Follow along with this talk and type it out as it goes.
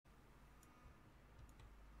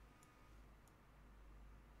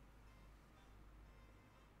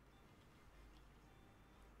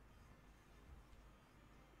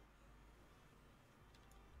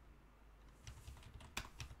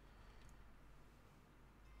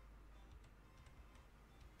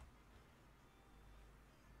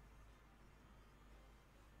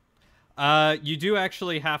You do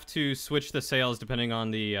actually have to switch the sails depending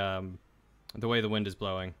on the way the wind is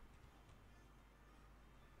blowing.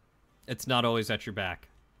 It's not always at your back.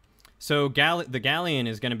 So the galleon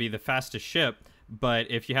is going to be the fastest ship, but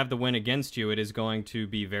if you have the wind against you, it is going to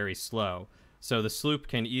be very slow. So the sloop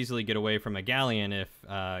can easily get away from a galleon if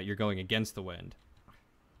you're going against the wind.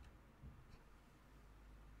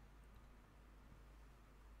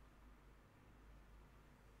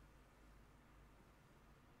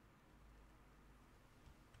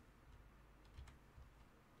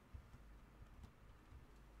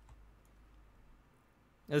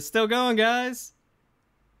 It's still going, guys.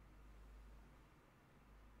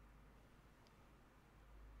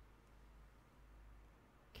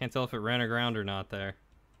 Can't tell if it ran aground or not there.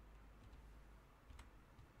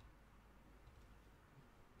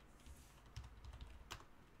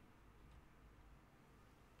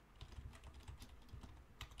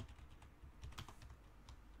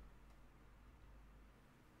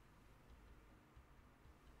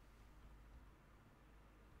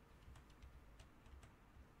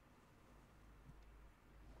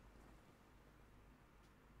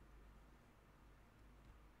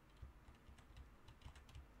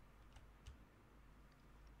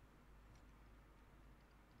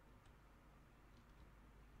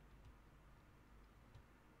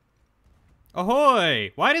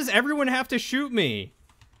 Ahoy! Why does everyone have to shoot me?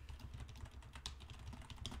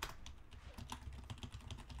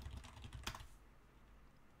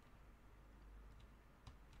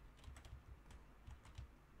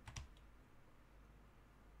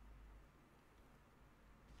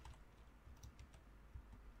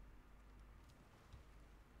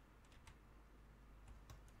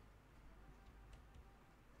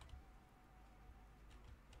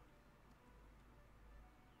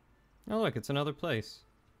 Oh, look, it's another place.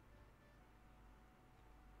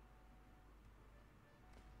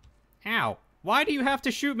 Ow. Why do you have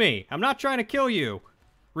to shoot me? I'm not trying to kill you.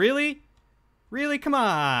 Really? Really? Come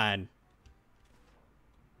on.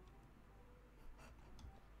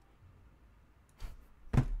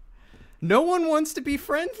 No one wants to be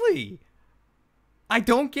friendly. I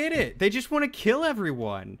don't get it. They just want to kill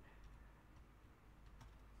everyone.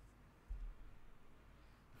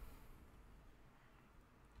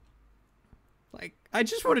 Like, I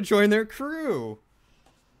just want to join their crew.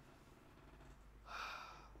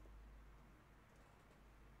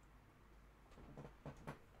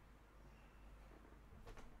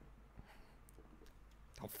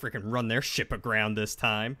 I'll freaking run their ship aground this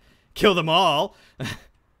time. Kill them all.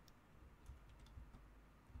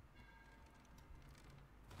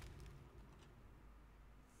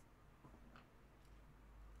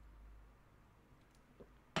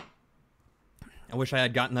 I wish I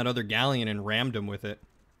had gotten that other galleon and rammed him with it.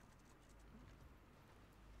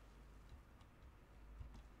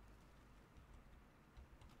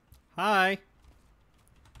 Hi.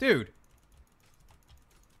 Dude.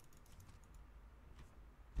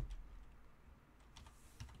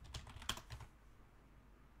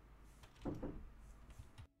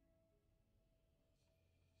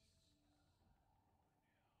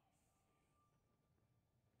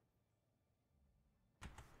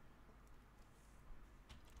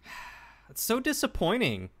 That's so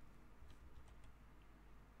disappointing.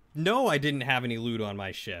 No, I didn't have any loot on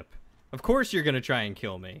my ship. Of course you're gonna try and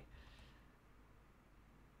kill me.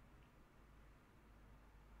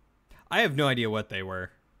 I have no idea what they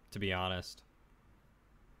were, to be honest.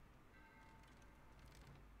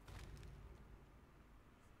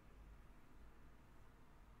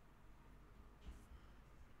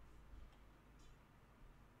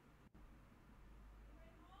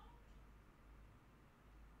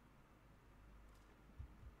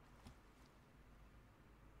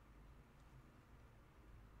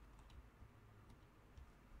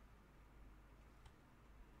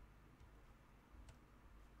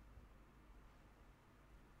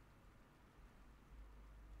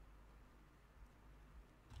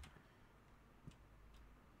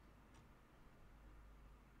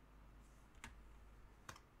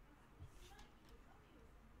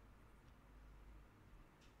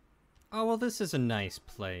 Oh, well, this is a nice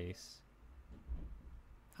place.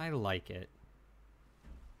 I like it.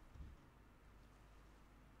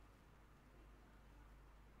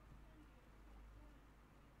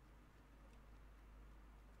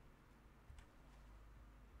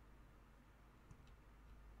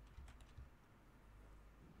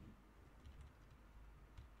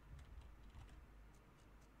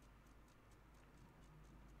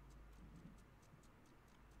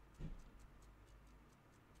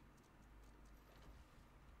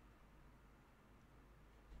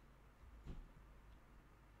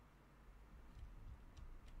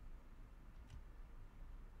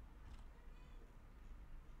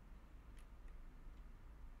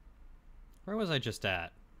 Where was I just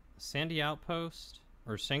at? Sandy Outpost?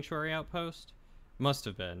 Or Sanctuary Outpost? Must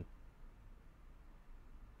have been.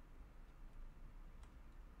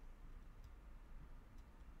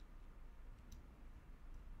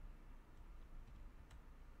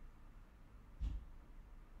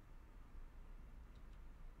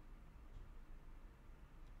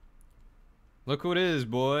 Look who it is,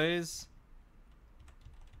 boys.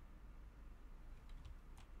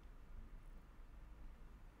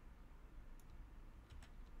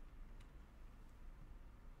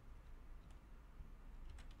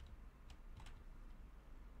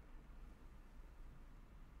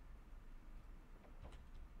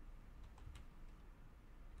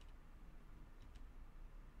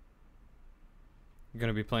 I'm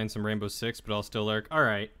gonna be playing some Rainbow Six, but I'll still lurk.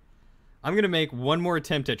 Alright. I'm gonna make one more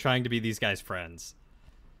attempt at trying to be these guys' friends.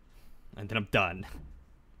 And then I'm done.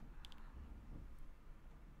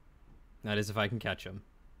 That is if I can catch them.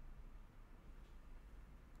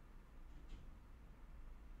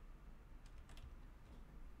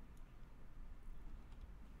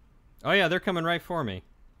 Oh yeah, they're coming right for me.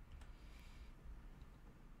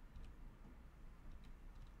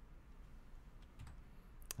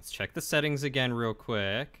 Let's check the settings again real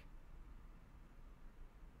quick.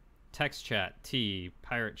 Text chat, T.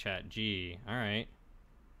 Pirate chat, G. Alright.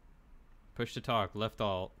 Push to talk, left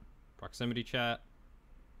alt. Proximity chat.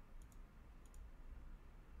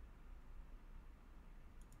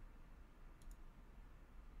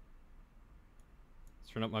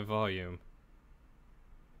 Let's turn up my volume.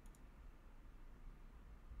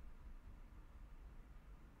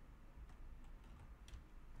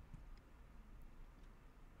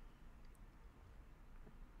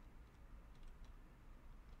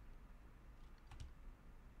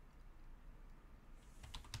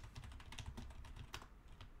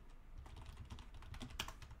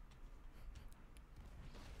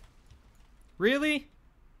 Really?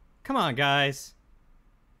 Come on, guys.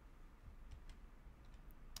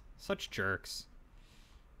 Such jerks.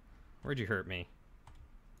 Where'd you hurt me?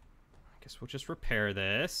 I guess we'll just repair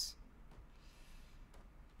this.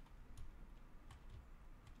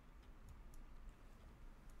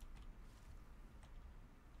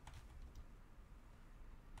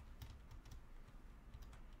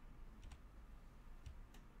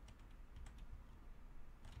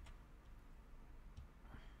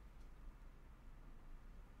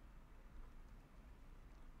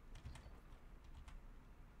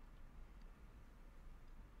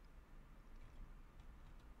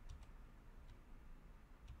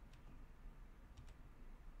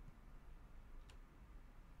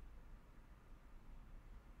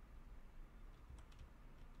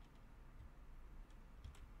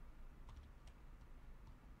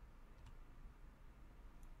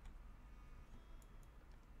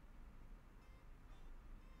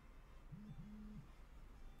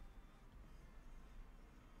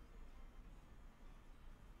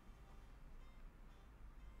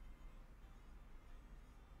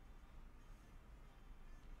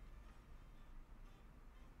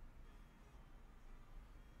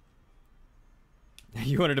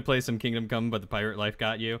 You wanted to play some Kingdom Come, but the pirate life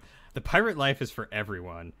got you. The pirate life is for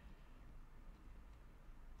everyone.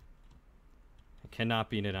 It cannot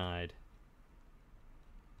be denied.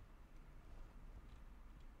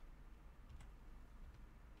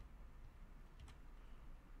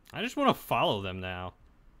 I just want to follow them now.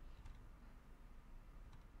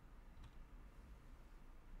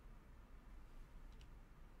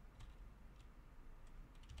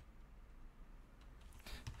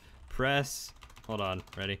 Press... Hold on,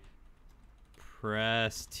 ready?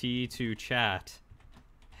 Press T to chat.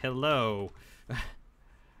 Hello.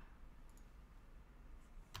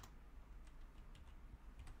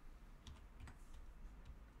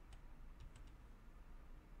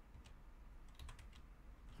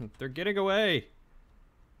 They're getting away.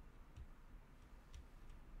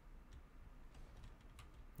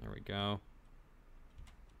 There we go.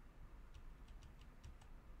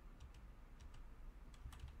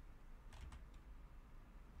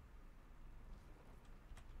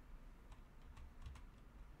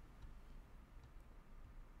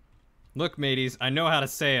 Look, mateys, I know how to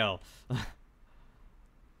sail. I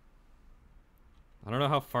don't know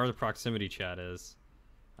how far the proximity chat is.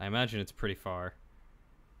 I imagine it's pretty far.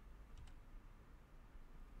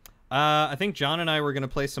 I think John and I were going to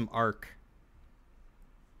play some Ark.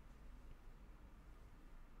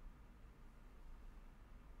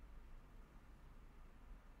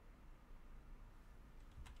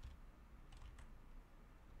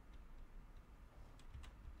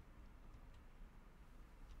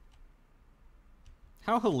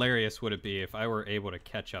 How hilarious would it be if I were able to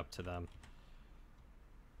catch up to them?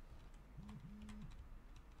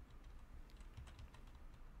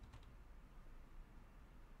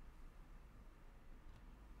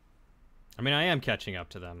 I mean, I am catching up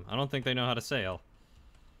to them. I don't think they know how to sail.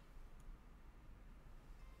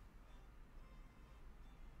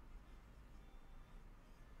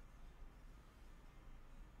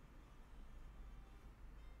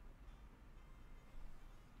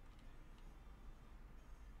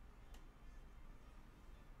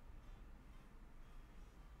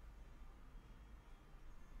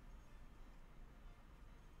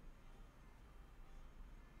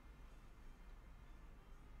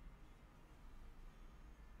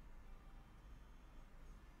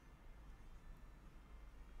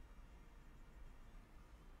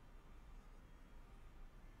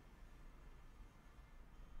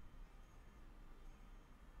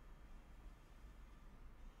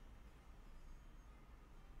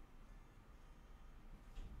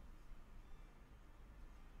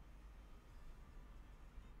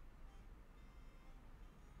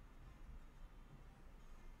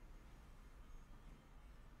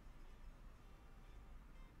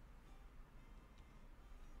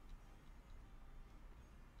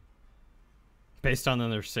 Based on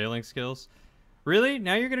their sailing skills. Really?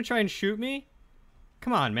 Now you're gonna try and shoot me?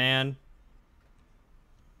 Come on, man.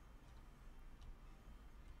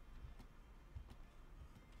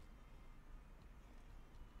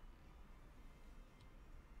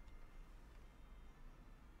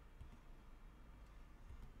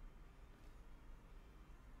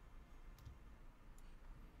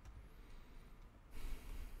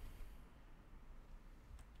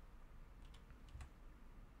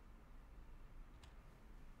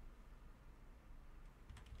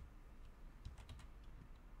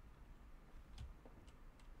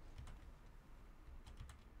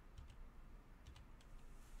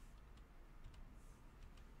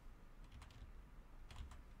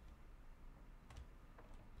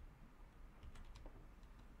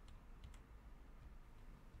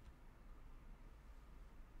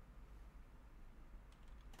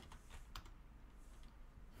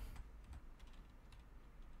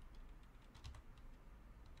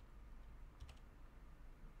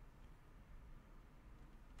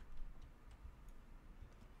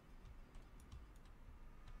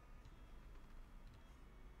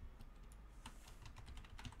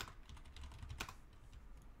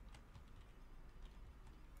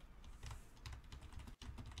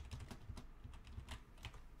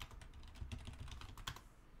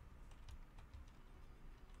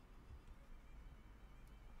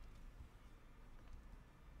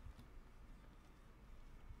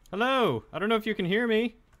 Hello! I don't know if you can hear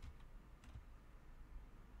me.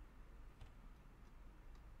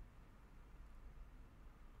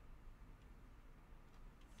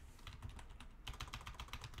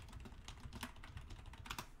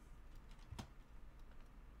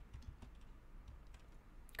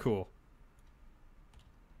 Cool.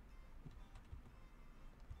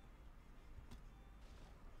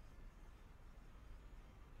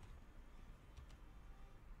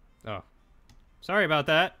 Oh. Sorry about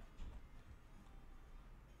that.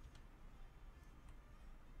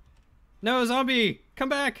 No, zombie! Come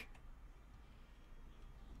back!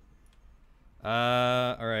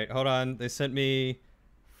 Alright, hold on. They sent me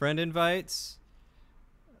friend invites.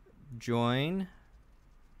 Join.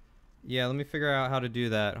 Yeah, let me figure out how to do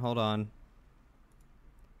that. Hold on.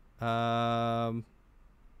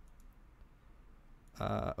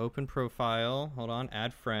 Open profile. Hold on.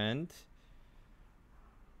 Add friend.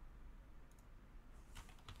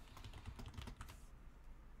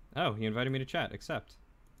 Oh, he invited me to chat. Accept.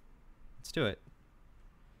 Let's do it.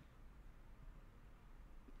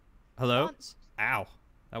 Hello? Once. Ow.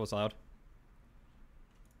 That was loud.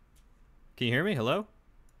 Can you hear me? Hello?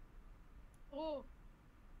 Oh.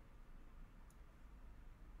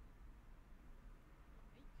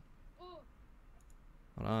 Oh.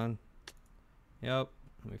 Hold on. Yep.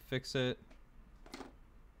 Let me fix it.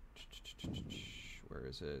 Where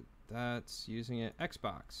is it? That's using it.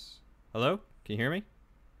 Xbox. Hello? Can you hear me?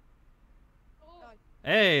 Oh.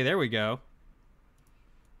 Hey, there we go.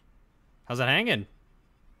 How's it hanging?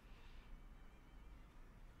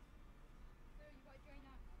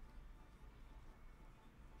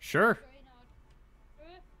 Sure.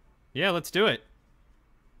 Yeah, let's do it.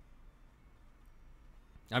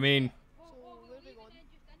 I mean,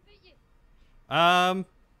 I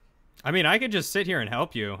mean, I could just sit here and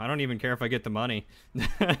help you. I don't even care if I get the money.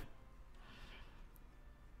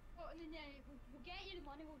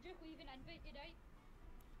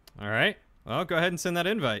 All right. Well, go ahead and send that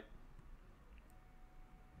invite.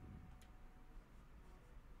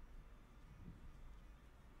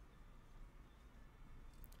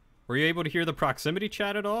 Were you able to hear the proximity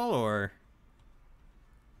chat at all, or?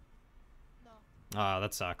 No. Ah,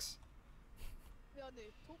 that sucks. We're on the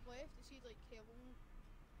top left. It says like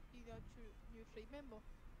member.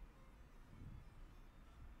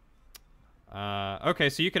 Okay,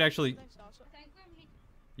 so you could actually, Thanks, Darcy. I think we need.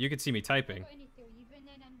 you could see me I typing. think we need to leave and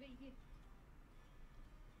then invite you.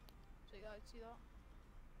 See that?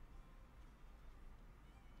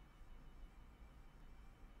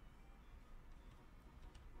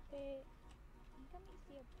 Let me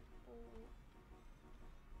see a boat.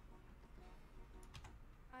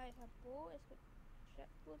 I have a boat, it's got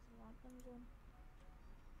shiploads of lanterns on.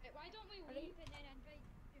 Why don't we Are they- leave and then invite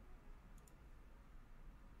you?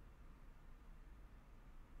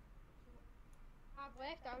 I've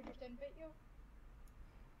left. I'll just invite you.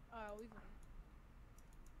 I'll leave them.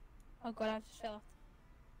 Oh god, I've just fell off.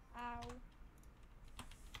 Ow.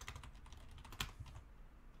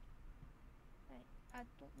 Right, I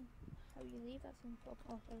don't know how you leave, that's in the top.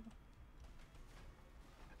 Oh, there we go.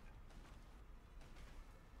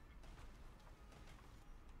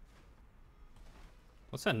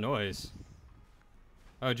 What's that noise?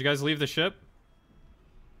 Oh, did you guys leave the ship?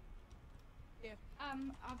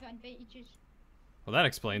 I've invited you. Well, that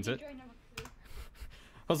explains You it. join our crew.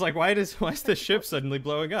 I was like, why is the ship suddenly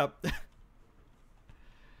blowing up?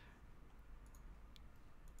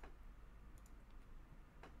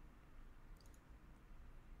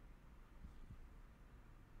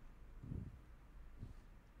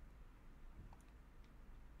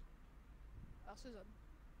 That's Susan.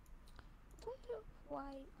 Don't know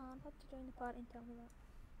why Anne had to join the party and tell me that.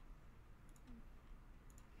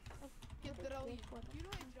 You're Okay, brilliant. well done. You know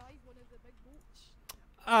how to drive one of the big boats?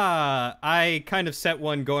 I kind of set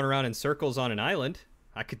one going around in circles on an island.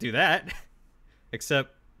 I could do that.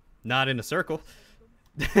 Except not in a circle.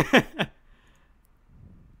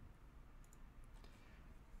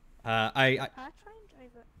 I try and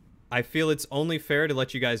drive it. I feel it's only fair to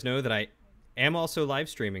let you guys know that I am also live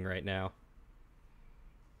streaming right now.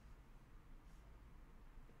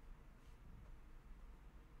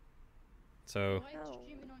 So, Live Oh.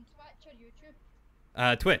 streaming on Twitch or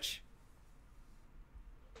YouTube. Twitch.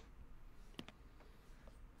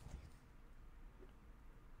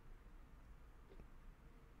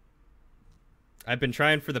 I've been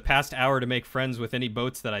trying for the past hour to make friends with any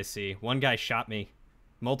boats that I see. One guy shot me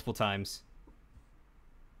multiple times.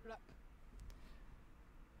 Rip.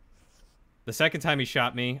 The second time he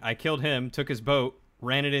shot me, I killed him, took his boat,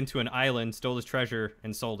 ran it into an island, stole his treasure,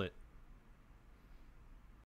 and sold it.